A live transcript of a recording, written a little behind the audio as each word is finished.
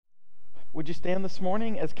Would you stand this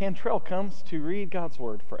morning as Cantrell comes to read God's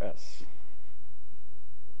Word for us?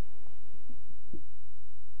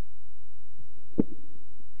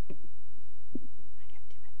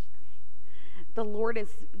 The Lord has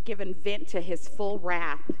given vent to his full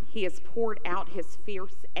wrath. He has poured out his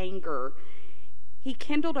fierce anger. He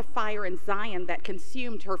kindled a fire in Zion that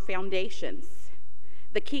consumed her foundations.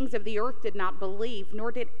 The kings of the earth did not believe,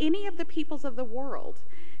 nor did any of the peoples of the world,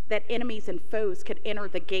 that enemies and foes could enter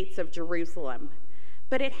the gates of Jerusalem.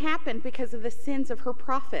 But it happened because of the sins of her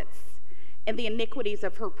prophets and the iniquities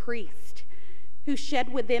of her priests, who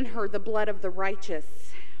shed within her the blood of the righteous.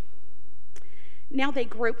 Now they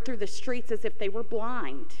grope through the streets as if they were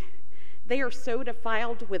blind. They are so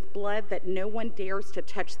defiled with blood that no one dares to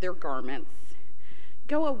touch their garments.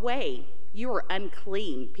 Go away, you are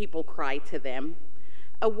unclean, people cry to them.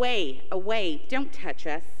 Away, away, don't touch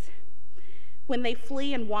us. When they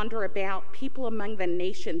flee and wander about, people among the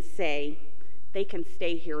nations say, they can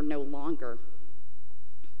stay here no longer.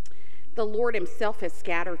 The Lord himself has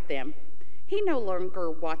scattered them. He no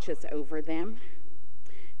longer watches over them.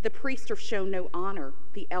 The priests are shown no honor,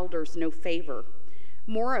 the elders no favor.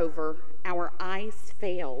 Moreover, our eyes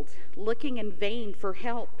failed, looking in vain for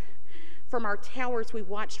help. From our towers we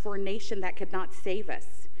watched for a nation that could not save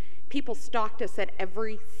us. People stalked us at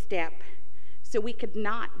every step, so we could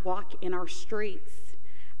not walk in our streets.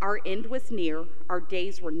 Our end was near, our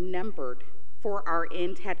days were numbered, for our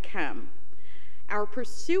end had come. Our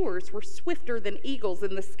pursuers were swifter than eagles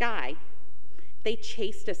in the sky. They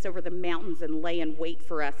chased us over the mountains and lay in wait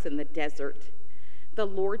for us in the desert. The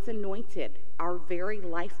Lord's anointed, our very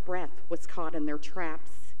life breath, was caught in their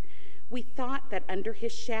traps. We thought that under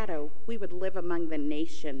his shadow we would live among the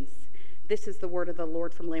nations. This is the word of the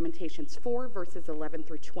Lord from Lamentations 4, verses 11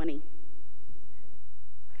 through 20.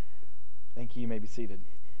 Thank you. You may be seated.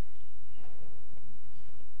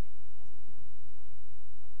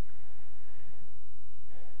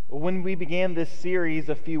 When we began this series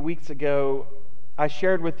a few weeks ago, I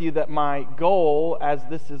shared with you that my goal, as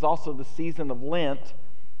this is also the season of Lent,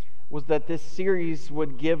 was that this series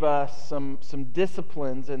would give us some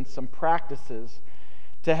disciplines and some practices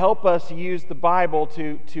to help us use the Bible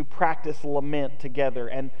to practice lament together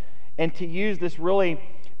and to use this really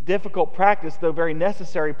difficult practice, though very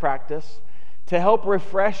necessary practice, to help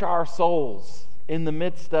refresh our souls in the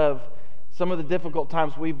midst of some of the difficult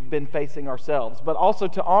times we've been facing ourselves, but also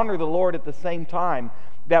to honor the Lord at the same time,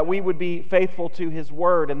 that we would be faithful to his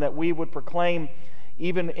word and that we would proclaim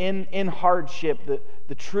even in hardship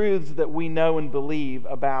the truths that we know and believe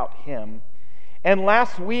about him. And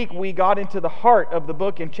last week we got into the heart of the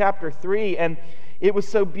book in chapter 3, and it was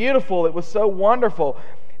so beautiful, it was so wonderful.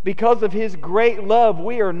 Because of his great love,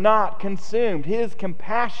 we are not consumed. His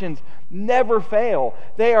compassions never fail.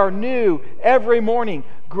 They are new every morning.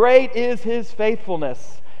 Great is his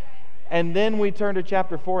faithfulness. And then we turn to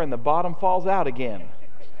chapter 4 and the bottom falls out again.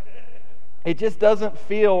 It just doesn't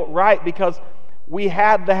feel right because we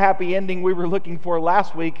had the happy ending we were looking for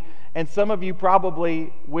last week, and some of you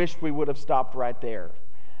probably wished we would have stopped right there.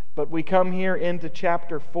 But we come here into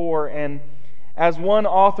chapter 4, and as one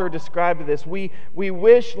author described this, we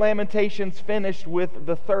wish Lamentations finished with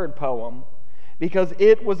the third poem because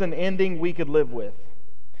it was an ending we could live with.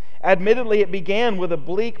 Admittedly, it began with a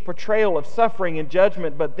bleak portrayal of suffering and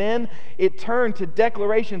judgment, but then it turned to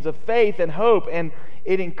declarations of faith and hope, and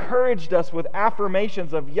it encouraged us with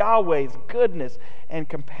affirmations of Yahweh's goodness and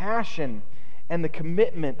compassion and the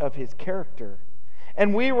commitment of his character.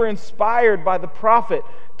 And we were inspired by the prophet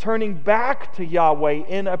turning back to Yahweh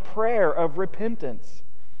in a prayer of repentance.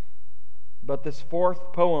 But this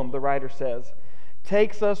fourth poem, the writer says,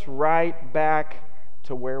 takes us right back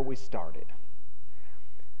to where we started.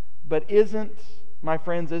 But my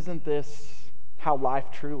friends, isn't this how life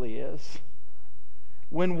truly is?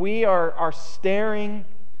 When we are staring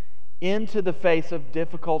into the face of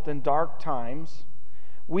difficult and dark times,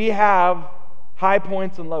 we have high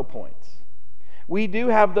points and low points. We do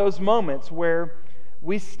have those moments where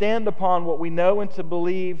we stand upon what we know and to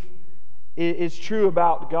believe is true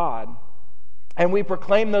about God. And we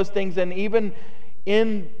proclaim those things, and even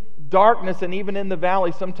in darkness and even in the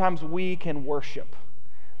valley, sometimes we can worship.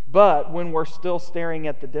 But when we're still staring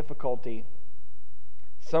at the difficulty,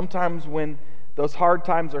 sometimes when those hard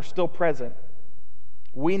times are still present,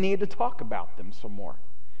 we need to talk about them some more.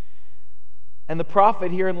 And the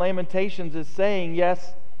prophet here in Lamentations is saying,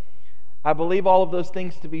 yes, I believe all of those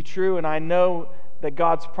things to be true, and I know that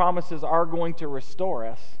God's promises are going to restore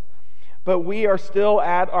us. But we are still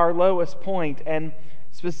at our lowest point, and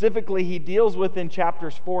specifically he deals with in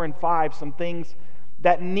chapters 4 and 5 some things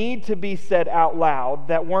that need to be said out loud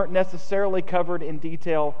that weren't necessarily covered in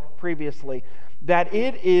detail previously. That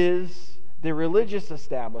it is the religious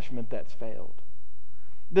establishment that's failed.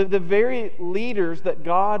 The very leaders that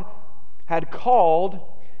God had called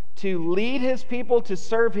to lead His people, to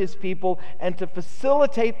serve His people, and to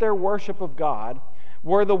facilitate their worship of God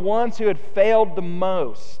were the ones who had failed the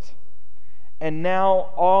most. And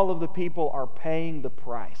now all of the people are paying the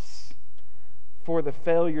price for the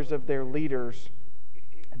failures of their leaders,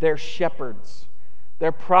 their shepherds,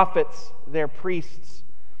 their prophets, their priests,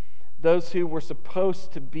 those who were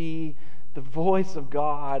supposed to be the voice of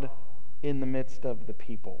God in the midst of the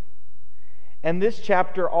people. And this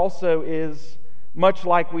chapter also is much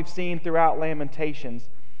like we've seen throughout Lamentations.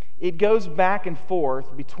 It goes back and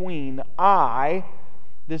forth between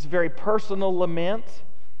this very personal lament,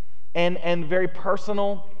 and very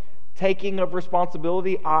personal taking of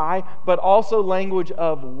responsibility, but also language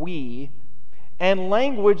of we, and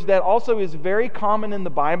language that also is very common in the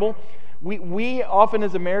Bible. We often,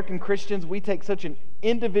 as American Christians, we take such an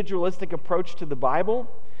individualistic approach to the Bible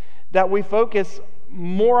that we focus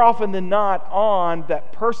more often than not on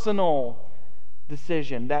that personal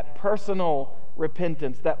decision, that personal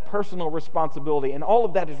repentance, that personal responsibility, and all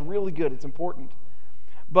of that is really good. It's important.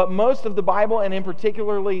 But most of the Bible, and in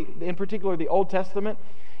particular the Old Testament,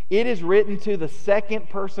 it is written to the second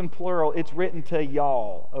person plural. It's written to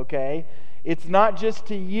y'all, okay? It's not just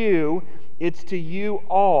to you, it's to you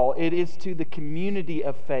all. It is to the community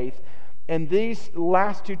of faith. And these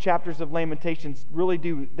last two chapters of Lamentations really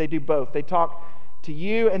do both. They talk to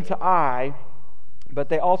you and to I, but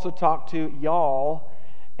they also talk to y'all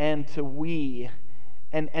and to we,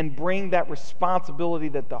 and bring that responsibility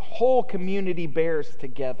that the whole community bears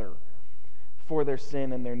together for their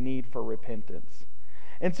sin and their need for repentance.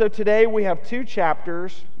 And so today we have two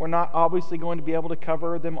chapters. We're not obviously going to be able to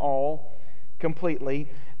cover them all completely.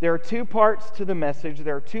 There are two parts to the message.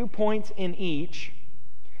 There are 2 points in each.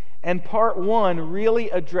 And part 1 really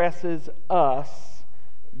addresses us,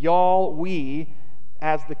 y'all, we,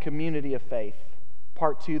 as the community of faith.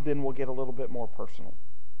 Part 2 then will get a little bit more personal.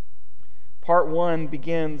 Part 1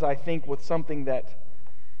 begins, I think, with something that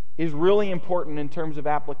is really important in terms of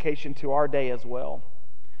application to our day as well.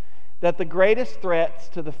 That the greatest threats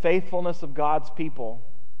to the faithfulness of God's people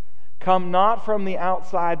come not from the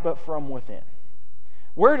outside, but from within.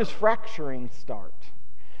 Where does fracturing start?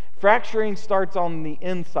 Fracturing starts on the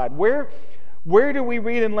inside. Where do we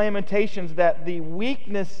read in Lamentations that the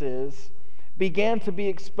weaknesses began to be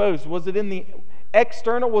exposed? Was it in the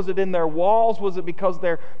external? Was it in their walls? Was it because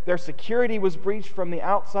their security was breached from the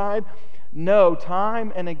outside? No,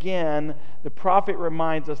 time and again, the prophet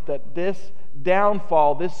reminds us that this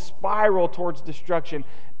downfall, this spiral towards destruction,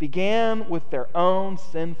 began with their own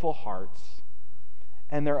sinful hearts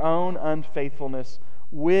and their own unfaithfulness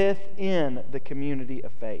within the community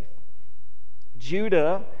of faith.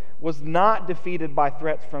 Judah was not defeated by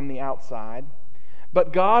threats from the outside,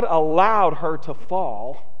 but God allowed her to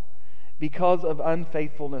fall because of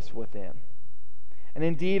unfaithfulness within. And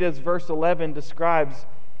indeed, as verse 11 describes,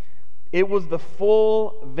 it was the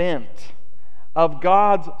full vent of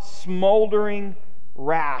God's smoldering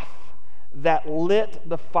wrath that lit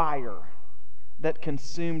the fire that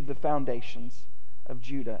consumed the foundations of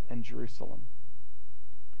Judah and Jerusalem.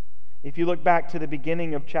 If you look back to the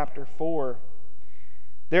beginning of chapter 4,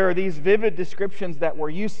 there are these vivid descriptions that we're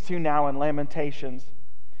used to now in Lamentations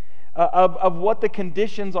of what the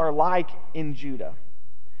conditions are like in Judah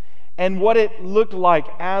and what it looked like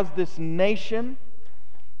as this nation,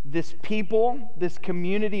 this people, this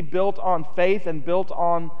community built on faith and built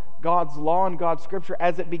on God's law and God's scripture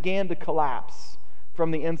as it began to collapse from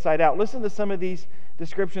the inside out. Listen to some of these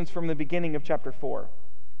descriptions from the beginning of chapter 4.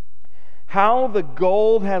 How the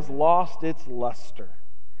gold has lost its luster.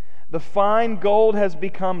 The fine gold has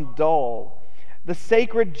become dull. The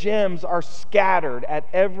sacred gems are scattered at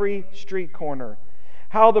every street corner.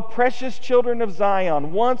 How the precious children of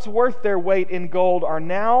Zion, once worth their weight in gold, are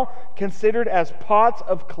now considered as pots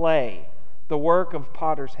of clay, the work of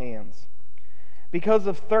potter's hands. Because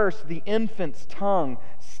of thirst, the infant's tongue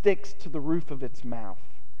sticks to the roof of its mouth.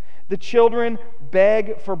 The children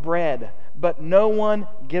beg for bread, but no one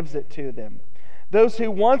gives it to them. Those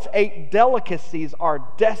who once ate delicacies are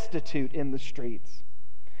destitute in the streets.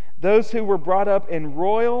 Those who were brought up in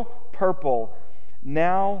royal purple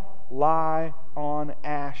now lie on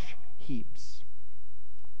ash heaps.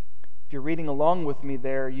 If you're reading along with me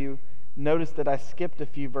there, you notice that I skipped a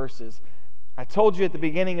few verses. I told you at the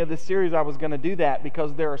beginning of this series I was going to do that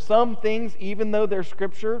because there are some things, even though they're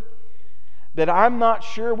scripture, that I'm not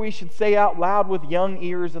sure we should say out loud with young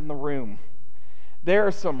ears in the room. There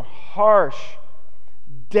are some harsh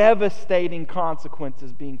devastating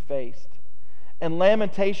consequences being faced. And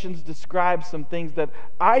Lamentations describes some things that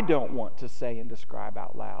I don't want to say and describe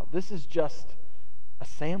out loud. This is just a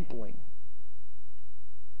sampling.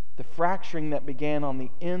 The fracturing that began on the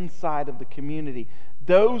inside of the community.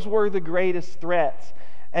 Those were the greatest threats.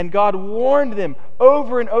 And God warned them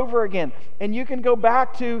over and over again. And you can go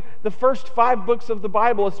back to the first 5 books of the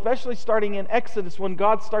Bible, especially starting in Exodus when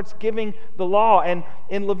God starts giving the law, and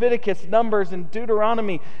in Leviticus, Numbers, and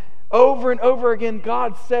Deuteronomy. Over and over again,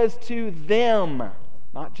 God says to them,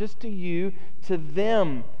 not just to you, to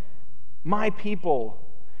them, my people,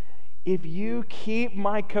 if you keep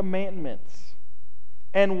my commandments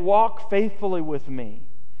and walk faithfully with me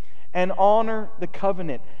and honor the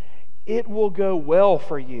covenant, it will go well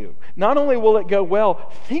for you. Not only will it go well,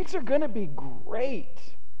 things are going to be great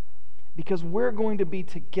because we're going to be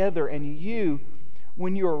together, and you,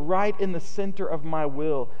 when you are right in the center of my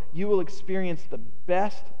will, you will experience the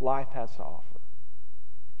best life has to offer.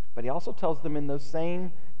 But he also tells them in those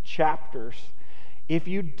same chapters, if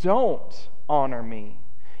you don't honor me,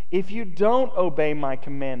 if you don't obey my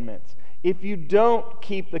commandments, if you don't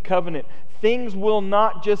keep the covenant, things will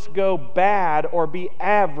not just go bad or be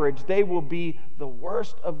average. They will be the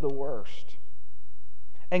worst of the worst.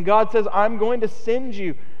 And God says, I'm going to send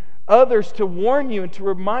you others to warn you and to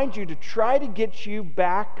remind you, to try to get you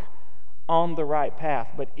back on the right path.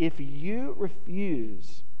 But if you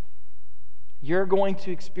refuse, you're going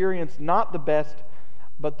to experience not the best,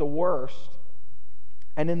 but the worst.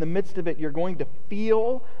 And in the midst of it, you're going to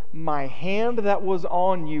feel my hand that was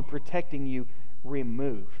on you, protecting you,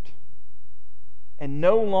 removed. And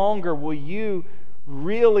no longer will you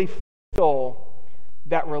really feel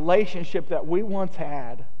that relationship that we once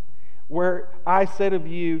had, where I said of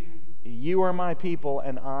you, you are my people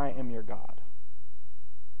and I am your God.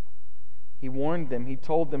 He warned them. He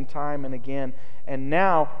told them time and again. And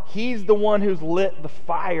now he's the one who's lit the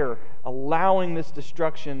fire, allowing this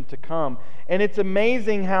destruction to come. And it's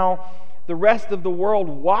amazing how the rest of the world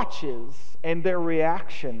watches and their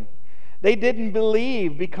reaction. They didn't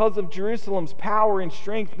believe because of Jerusalem's power and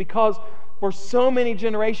strength, because for so many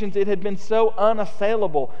generations it had been so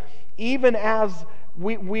unassailable. Even as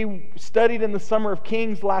we studied in the Summer of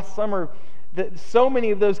Kings last summer, that so many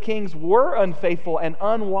of those kings were unfaithful and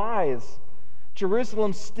unwise.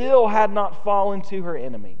 Jerusalem still had not fallen to her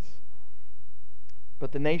enemies.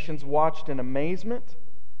 But the nations watched in amazement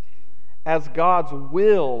as God's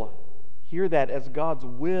will, hear that, as God's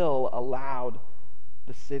will allowed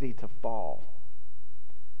the city to fall.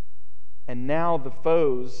 And now the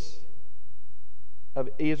foes of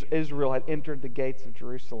Israel had entered the gates of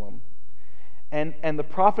Jerusalem. And the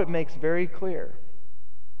prophet makes very clear,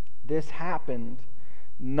 this happened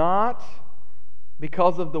not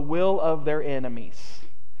because of the will of their enemies,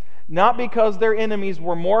 not because their enemies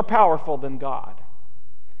were more powerful than God,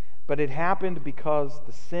 but it happened because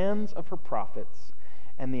the sins of her prophets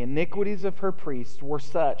and the iniquities of her priests were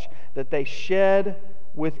such that they shed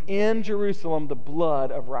within Jerusalem the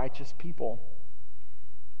blood of righteous people.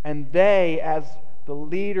 And they, as the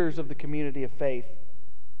leaders of the community of faith,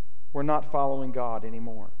 were not following God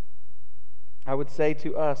anymore. I would say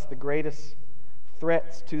to us, the greatest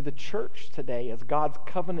threats to the church today, as God's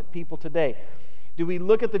covenant people today. Do we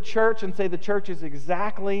look at the church and say the church is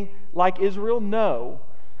exactly like Israel? No.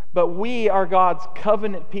 But we are God's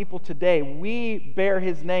covenant people today. We bear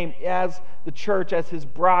His name as the church, as His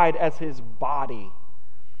bride, as His body.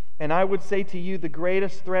 And I would say to you, the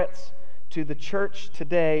greatest threats to the church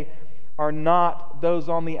today are not those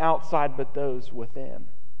on the outside, but those within.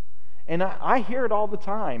 And I hear it all the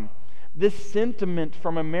time. This sentiment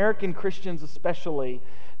from American Christians especially,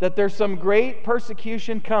 that there's some great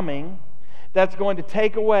persecution coming that's going to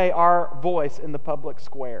take away our voice in the public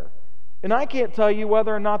square. And I can't tell you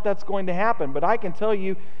whether or not that's going to happen, but I can tell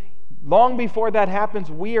you, long before that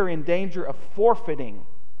happens, we are in danger of forfeiting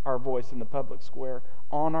our voice in the public square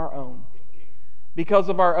on our own. Because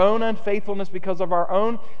of our own unfaithfulness, because of our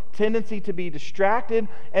own tendency to be distracted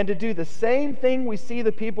and to do the same thing we see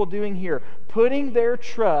the people doing here, putting their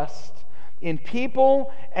trust in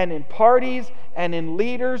people and in parties and in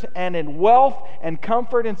leaders and in wealth and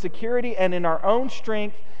comfort and security and in our own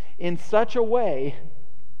strength in such a way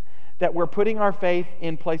that we're putting our faith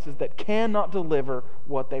in places that cannot deliver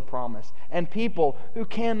what they promise, and people who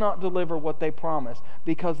cannot deliver what they promise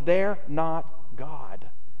because they're not God.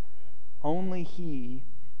 Only He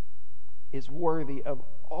is worthy of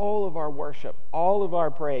all of our worship, all of our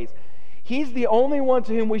praise. He's the only one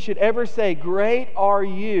to whom we should ever say, "Great are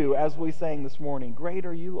you," as we sang this morning. Great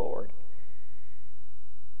are you, Lord.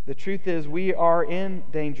 The truth is, we are in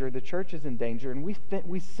danger. The church is in danger, and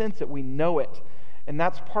we sense it. We know it. And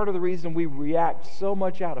that's part of the reason we react so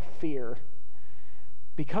much out of fear,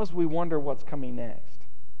 because we wonder what's coming next.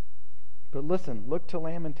 But listen, look to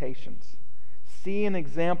Lamentations. See an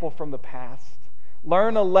example from the past.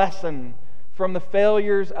 Learn a lesson from the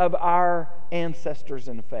failures of our ancestors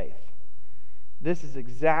in faith. This is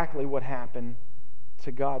exactly what happened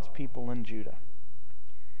to God's people in Judah.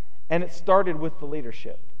 And it started with the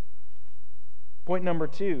leadership. Point number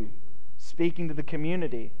 2, speaking to the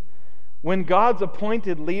community. When God's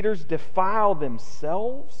appointed leaders defile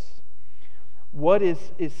themselves, what is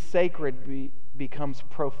sacred becomes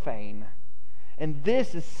profane. And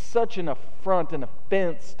this is such an affront, an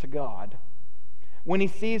offense to God. When He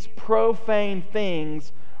sees profane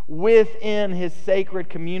things within His sacred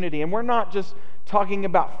community. And we're not just talking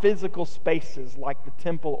about physical spaces like the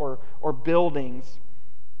temple or buildings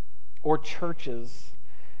or churches.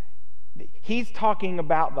 He's talking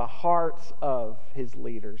about the hearts of His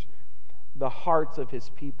leaders, the hearts of His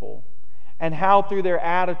people, and how through their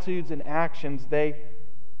attitudes and actions they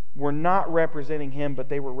were not representing Him, but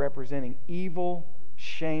they were representing evil,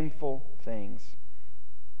 shameful things.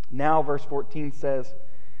 Now verse 14 says,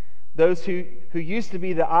 those who used to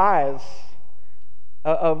be the eyes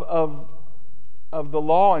of the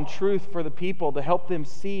law and truth for the people, to help them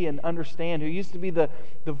see and understand, who used to be the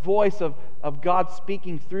voice of God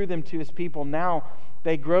speaking through them to His people, now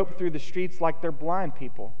they grope through the streets like they're blind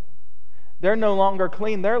people. They're no longer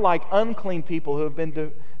clean. They're like unclean people who have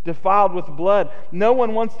been defiled with blood. No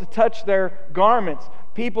one wants to touch their garments.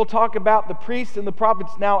 People talk about the priests and the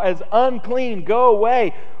prophets now as unclean. Go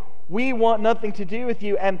away. We want nothing to do with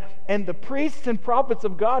you. And the priests and prophets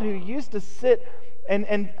of God who used to sit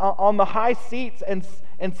and on the high seats and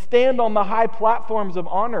stand on the high platforms of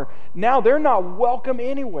honor, now they're not welcome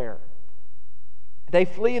anywhere. They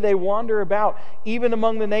flee, they wander about. Even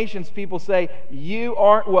among the nations, people say, you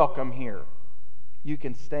aren't welcome here. You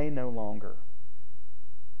can stay no longer.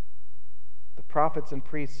 The prophets and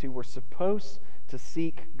priests who were supposed to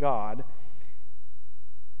seek God,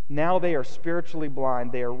 now they are spiritually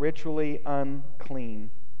blind. They are ritually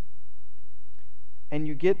unclean. And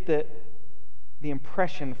you get the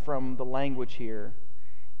impression from the language here.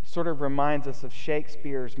 It sort of reminds us of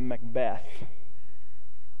Shakespeare's Macbeth.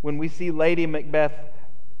 When we see Lady Macbeth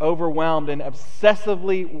overwhelmed and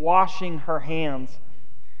obsessively washing her hands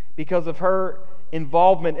because of her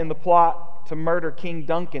involvement in the plot to murder King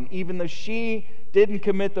Duncan. Even though she didn't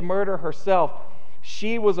commit the murder herself,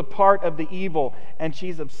 she was a part of the evil, and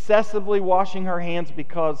she's obsessively washing her hands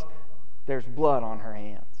because there's blood on her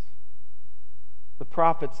hands. The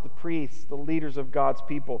prophets, the priests, the leaders of God's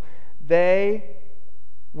people, they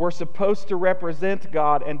were supposed to represent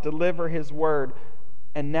God and deliver His word,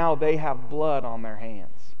 and now they have blood on their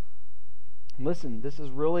hands. Listen, this is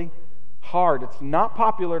really hard. It's not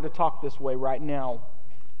popular to talk this way right now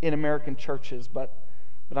in American churches, but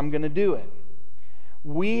I'm going to do it.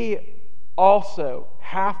 We also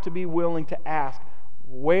have to be willing to ask,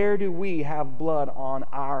 where do we have blood on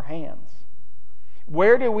our hands?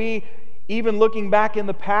 Where do we, even looking back in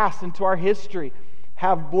the past into our history,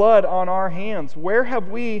 have blood on our hands? Where have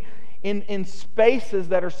we, in spaces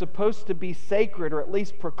that are supposed to be sacred, or at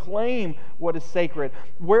least proclaim what is sacred,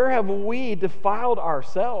 where have we defiled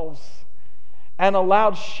ourselves and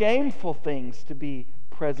allowed shameful things to be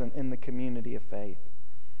present in the community of faith?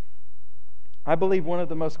 I believe one of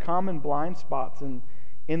the most common blind spots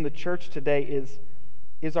in the church today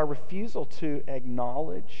is our refusal to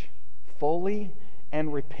acknowledge fully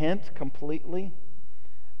and repent completely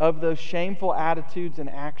of those shameful attitudes and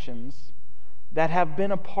actions that have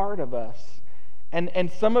been a part of us.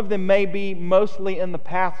 And some of them may be mostly in the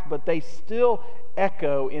past, but they still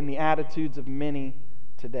echo in the attitudes of many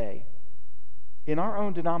today. In our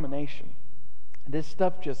own denomination, this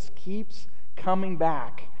stuff just keeps coming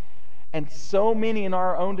back. And so many in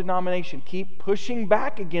our own denomination keep pushing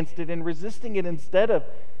back against it and resisting it instead of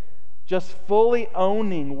just fully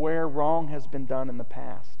owning where wrong has been done in the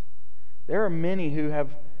past. There are many who have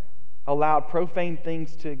allowed profane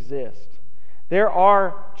things to exist. There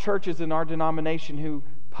are churches in our denomination who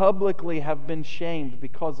publicly have been shamed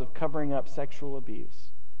because of covering up sexual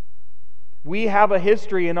abuse. We have a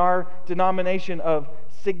history in our denomination of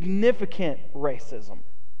significant racism.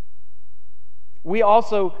 We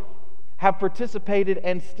also have participated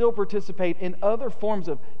and still participate in other forms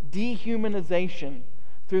of dehumanization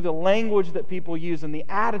through the language that people use and the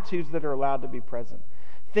attitudes that are allowed to be present.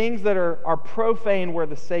 Things that are profane where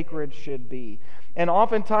the sacred should be. And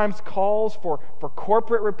oftentimes calls for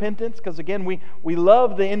corporate repentance, because again, we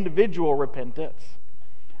love the individual repentance,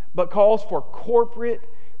 but calls for corporate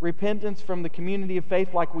repentance from the community of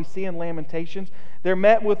faith like we see in Lamentations, they're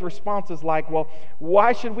met with responses like, well,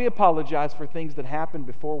 why should we apologize for things that happened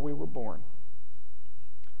before we were born?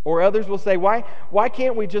 Or others will say, why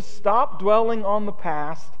can't we just stop dwelling on the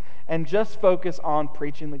past and just focus on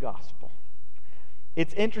preaching the gospel?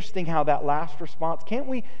 It's interesting how that last response, can't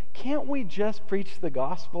we just preach the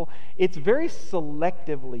gospel? It's very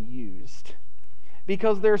selectively used.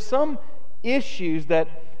 Because there are some issues that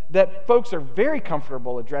folks are very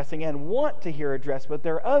comfortable addressing and want to hear addressed, but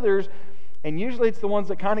there are others, and usually it's the ones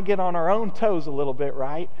that kind of get on our own toes a little bit,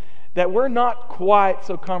 right? That we're not quite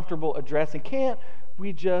so comfortable addressing. Can't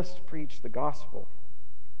we just preach the gospel?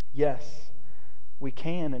 Yes, we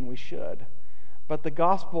can and we should. But the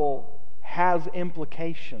gospel has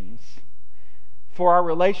implications for our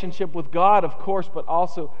relationship with God, of course, but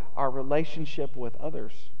also our relationship with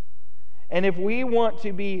others. And if we want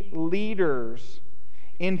to be leaders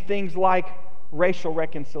in things like racial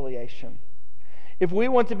reconciliation, if we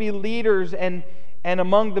want to be leaders and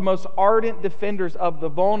among the most ardent defenders of the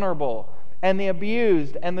vulnerable and the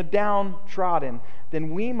abused and the downtrodden,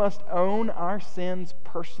 then we must own our sins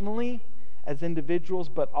personally as individuals,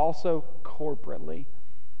 but also corporately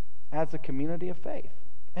as a community of faith.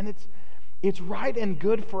 And it's right and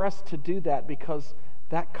good for us to do that, because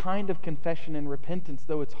that kind of confession and repentance,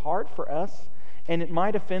 though it's hard for us and it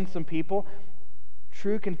might offend some people,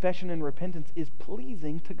 true confession and repentance is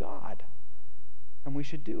pleasing to God. And we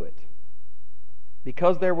should do it.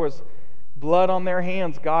 Because there was blood on their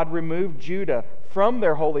hands, God removed Judah from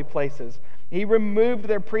their holy places. He removed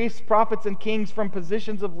their priests, prophets, and kings from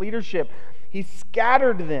positions of leadership. He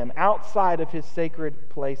scattered them outside of His sacred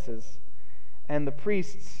places. And the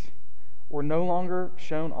priests were no longer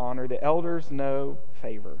shown honor, the elders no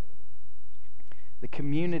favor. The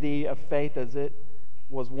community of faith as it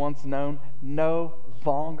was once known no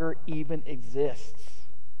longer even exists.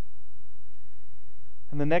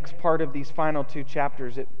 And the next part of these final two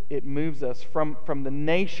chapters, it moves us from the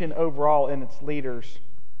nation overall and its leaders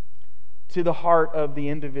to the heart of the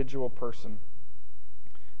individual person.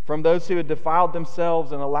 From those who had defiled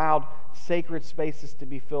themselves and allowed sacred spaces to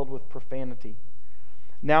be filled with profanity.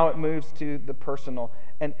 Now it moves to the personal.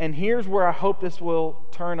 And here's where I hope this will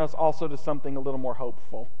turn us also to something a little more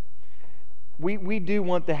hopeful. We do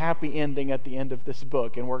want the happy ending at the end of this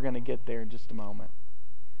book, and we're going to get there in just a moment.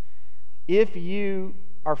 If you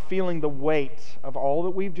are feeling the weight of all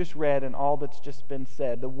that we've just read and all that's just been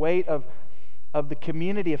said, the weight of the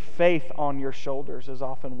community of faith on your shoulders, as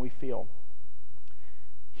often we feel,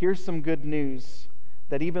 here's some good news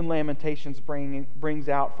that even Lamentations brings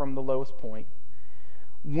out from the lowest point.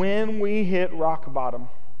 When we hit rock bottom,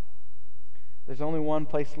 there's only one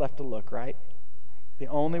place left to look, right? The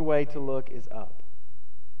only way to look is up.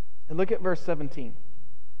 And look at verse 17.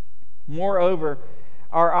 Moreover,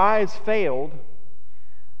 our eyes failed.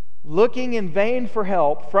 Looking in vain for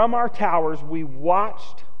help from our towers, we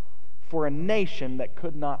watched for a nation that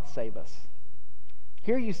could not save us.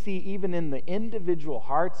 Here you see, even in the individual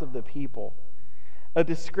hearts of the people, a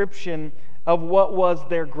description of what was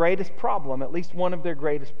their greatest problem, at least one of their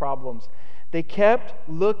greatest problems. They kept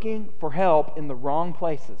looking for help in the wrong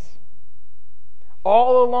places.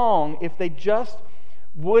 All along, if they just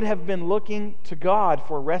would have been looking to God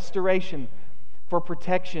for restoration, for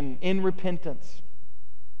protection, in repentance,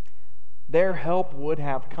 their help would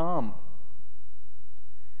have come.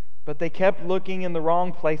 But they kept looking in the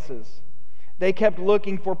wrong places. They kept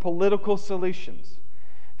looking for political solutions.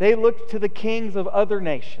 They looked to the kings of other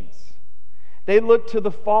nations. They looked to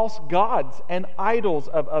the false gods and idols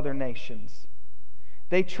of other nations.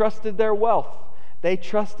 They trusted their wealth. They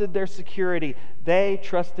trusted their security. They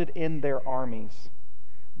trusted in their armies.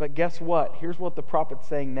 But guess what? Here's what the prophet's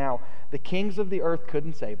saying now. The kings of the earth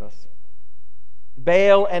couldn't save us.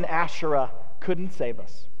 Baal and Asherah couldn't save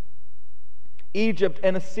us. Egypt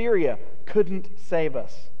and Assyria couldn't save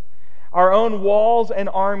us. Our own walls and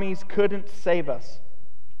armies couldn't save us.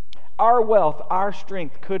 Our wealth, our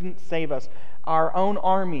strength couldn't save us. Our own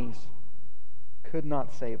armies could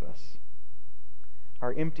not save us.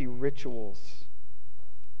 Our empty rituals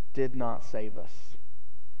did not save us.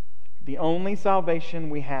 The only salvation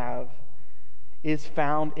we have is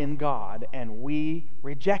found in God, and we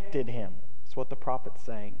rejected Him. That's what the prophet's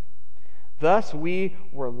saying. Thus we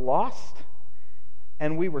were lost,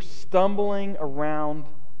 and we were stumbling around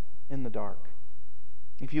in the dark.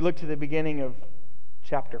 If you look to the beginning of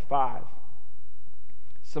chapter 5,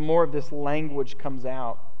 some more of this language comes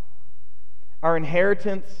out. Our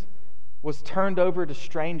inheritance was turned over to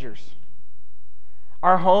strangers.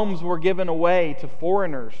 Our homes were given away to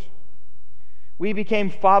foreigners. We became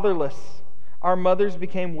fatherless. Our mothers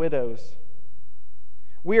became widows.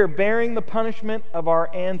 We are bearing the punishment of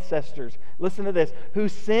our ancestors. Listen to this. Who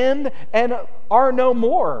sinned and are no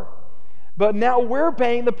more. But now we're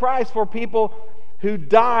paying the price for people who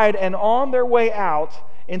died, and on their way out,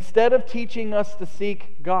 instead of teaching us to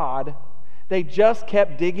seek God, they just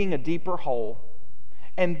kept digging a deeper hole.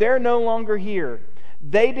 And they're no longer here.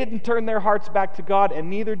 They didn't turn their hearts back to God, and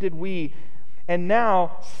neither did we. And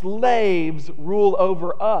now slaves rule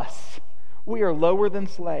over us. We are lower than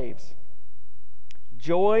slaves.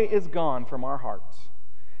 Joy is gone from our hearts.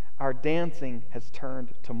 Our dancing has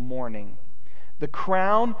turned to mourning. The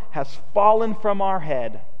crown has fallen from our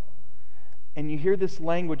head. And you hear this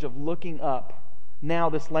language of looking up. Now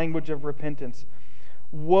this language of repentance.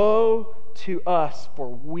 Woe to us, for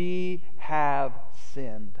we have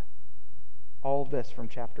sinned. All this from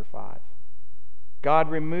chapter 5. God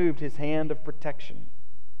removed His hand of protection.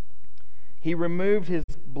 He removed His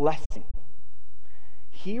blessing.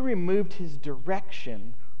 He removed His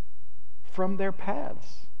direction from their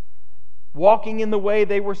paths, walking in the way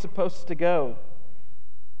they were supposed to go.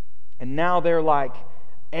 And now they're like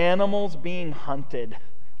animals being hunted.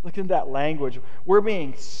 Look at that language. We're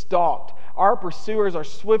being stalked. Our pursuers are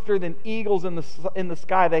swifter than eagles in the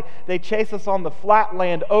sky. They chase us on the flat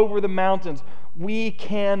land, over the mountains. We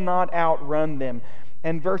cannot outrun them.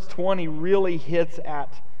 And verse 20 really hits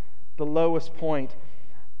at the lowest point.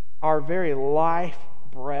 Our very life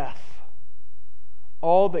breath,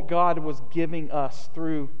 all that God was giving us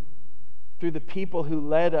through the people who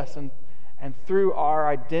led us and through our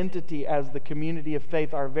identity as the community of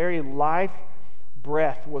faith, our very life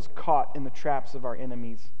breath was caught in the traps of our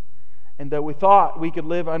enemies. And though we thought we could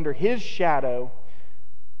live under His shadow,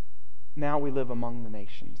 now we live among the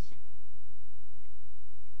nations.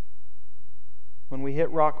 When we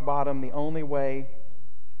hit rock bottom, the only way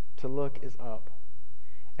to look is up.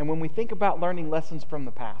 And when we think about learning lessons from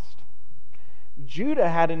the past, Judah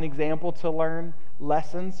had an example to learn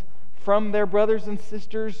lessons from their brothers and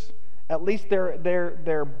sisters, at least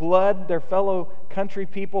their blood, their fellow country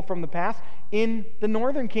people from the past, in the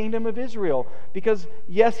northern kingdom of Israel. Because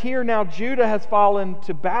yes, here now Judah has fallen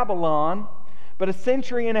to Babylon, but a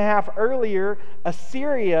century and a half earlier,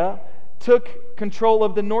 Assyria took control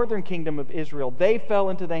of the northern kingdom of Israel. They fell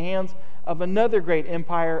into the hands of another great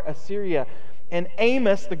empire, Assyria. And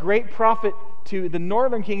Amos, the great prophet to the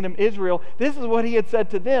northern kingdom, Israel, this is what he had said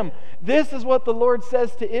to them. This is what the Lord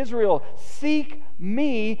says to Israel. Seek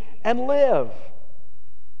me and live.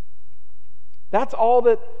 That's all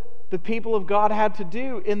that the people of God had to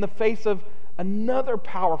do in the face of another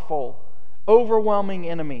powerful, overwhelming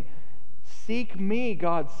enemy. Seek me,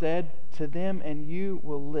 God said to them, and you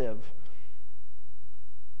will live.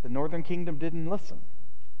 The northern kingdom didn't listen.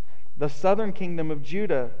 The southern kingdom of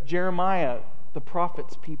Judah, Jeremiah, the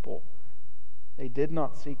prophet's people, they did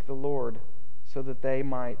not seek the Lord so that they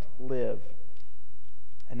might live.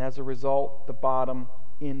 And as a result, the bottom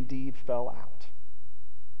indeed fell out.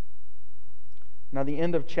 Now, the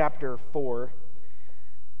end of chapter 4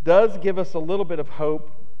 does give us a little bit of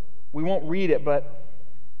hope. We won't read it, but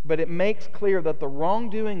it makes clear that the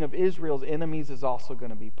wrongdoing of Israel's enemies is also going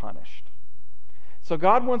to be punished. So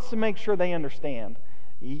God wants to make sure they understand,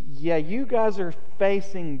 yeah, you guys are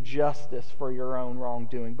facing justice for your own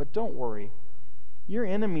wrongdoing, but don't worry. Your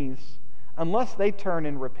enemies, unless they turn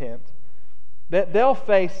and repent, they'll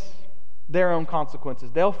face their own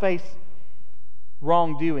consequences. They'll face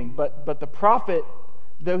wrongdoing. But the prophet,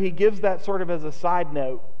 though he gives that sort of as a side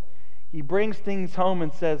note, he brings things home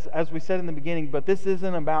and says, as we said in the beginning, but this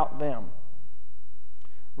isn't about them.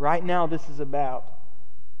 Right now, this is about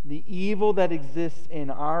the evil that exists in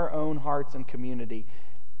our own hearts and community.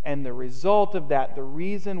 And the result of that, the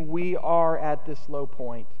reason we are at this low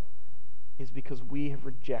point, is because we have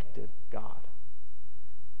rejected God.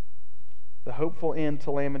 The hopeful end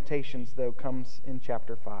to Lamentations, though, comes in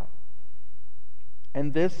chapter 5.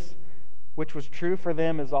 And this, which was true for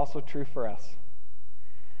them, is also true for us.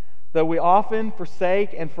 Though we often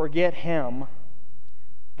forsake and forget Him,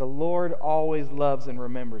 the Lord always loves and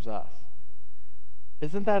remembers us.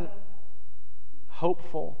 Isn't that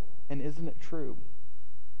hopeful, and isn't it true?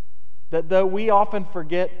 That though we often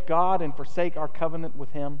forget God and forsake our covenant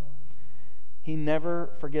with Him, He never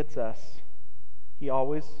forgets us. He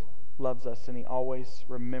always loves us, and He always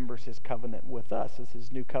remembers His covenant with us as His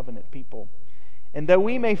new covenant people. And though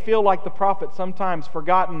we may feel like the prophet sometimes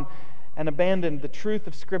forgotten and abandoned, the truth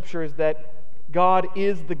of Scripture is that God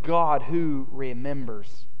is the God who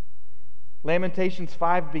remembers. Lamentations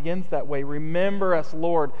 5 begins that way. Remember us,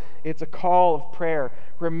 Lord. It's a call of prayer.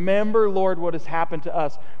 Remember, Lord, what has happened to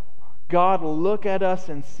us. God, look at us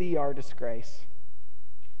and see our disgrace.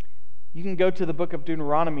 You can go to the book of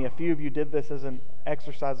Deuteronomy. A few of you did this as an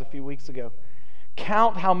exercise a few weeks ago.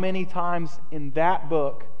 Count how many times in that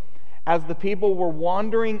book, as the people were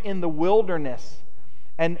wandering in the wilderness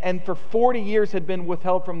and for 40 years had been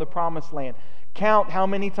withheld from the promised land. Count how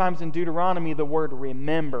many times in Deuteronomy the word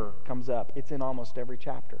remember comes up. It's in almost every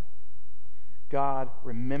chapter. God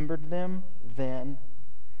remembered them then.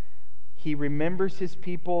 He remembers his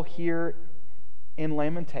people here in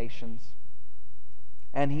Lamentations.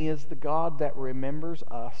 And he is the God that remembers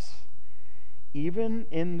us. Even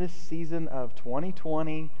in this season of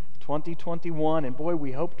 2020, 2021, and boy,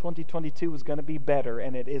 we hope 2022 was going to be better,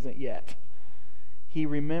 and it isn't yet. He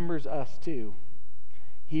remembers us too.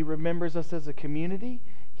 He remembers us as a community.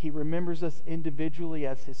 He remembers us individually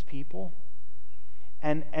as his people.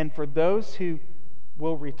 And for those who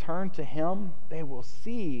will return to him, they will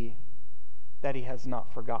see that he has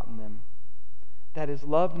not forgotten them, that his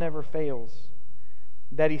love never fails,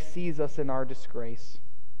 that he sees us in our disgrace.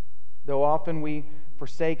 Though often we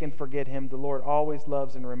forsake and forget him, the Lord always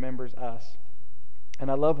loves and remembers us. And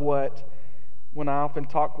I love when I often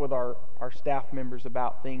talk with our staff members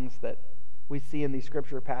about things that we see in these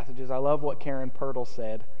scripture passages, I love what Karen Pirtle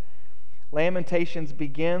said. Lamentations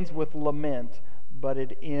begins with lament, but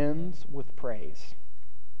it ends with praise.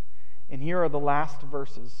 And here are the last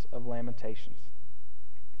verses of Lamentations.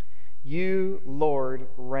 You, Lord,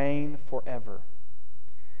 reign forever.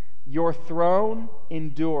 Your throne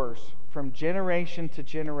endures from generation to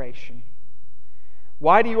generation.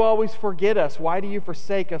 Why do you always forget us? Why do you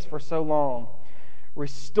forsake us for so long?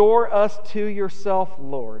 Restore us to yourself,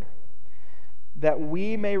 Lord, that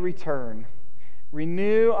we may return.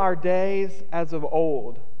 Renew our days as of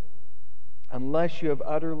old, unless you have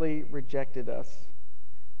utterly rejected us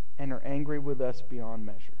and are angry with us beyond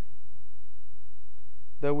measure.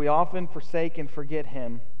 Though we often forsake and forget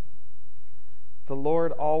him, the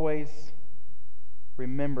Lord always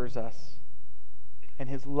remembers us, and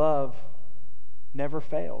his love never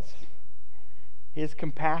fails. His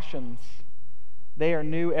compassions, they are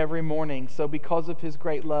new every morning. So because of his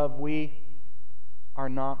great love, we are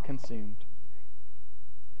not consumed.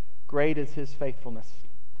 Great is his faithfulness.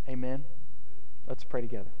 Amen. Let's pray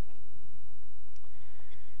together.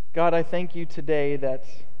 God, I thank you today that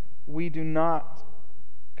we do not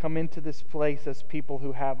come into this place as people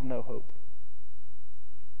who have no hope.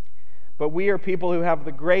 But we are people who have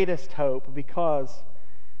the greatest hope because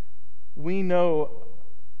we know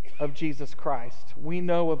of Jesus Christ. We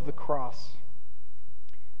know of the cross.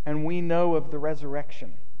 And we know of the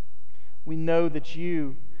resurrection. We know that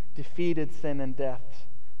you defeated sin and death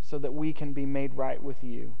so that we can be made right with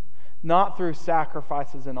you. Not through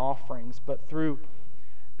sacrifices and offerings, but through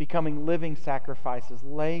becoming living sacrifices,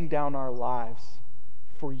 laying down our lives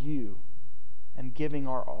for you and giving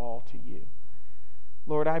our all to you.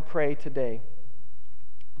 Lord, I pray today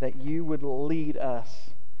that you would lead us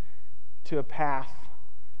to a path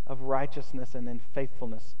of righteousness and in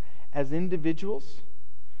faithfulness. As individuals,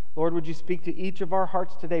 Lord, would you speak to each of our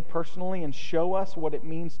hearts today personally and show us what it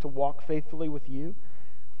means to walk faithfully with you?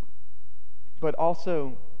 But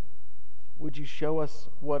also, would you show us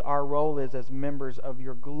what our role is as members of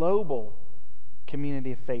your global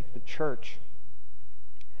community of faith, the church?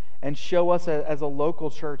 And show us as a local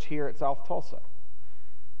church here at South Tulsa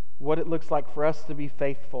what it looks like for us to be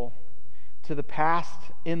faithful to the past,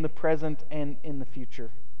 in the present, and in the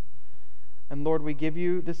future. And Lord, we give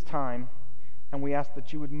you this time, and we ask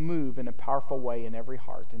that you would move in a powerful way in every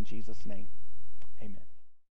heart. In Jesus' name.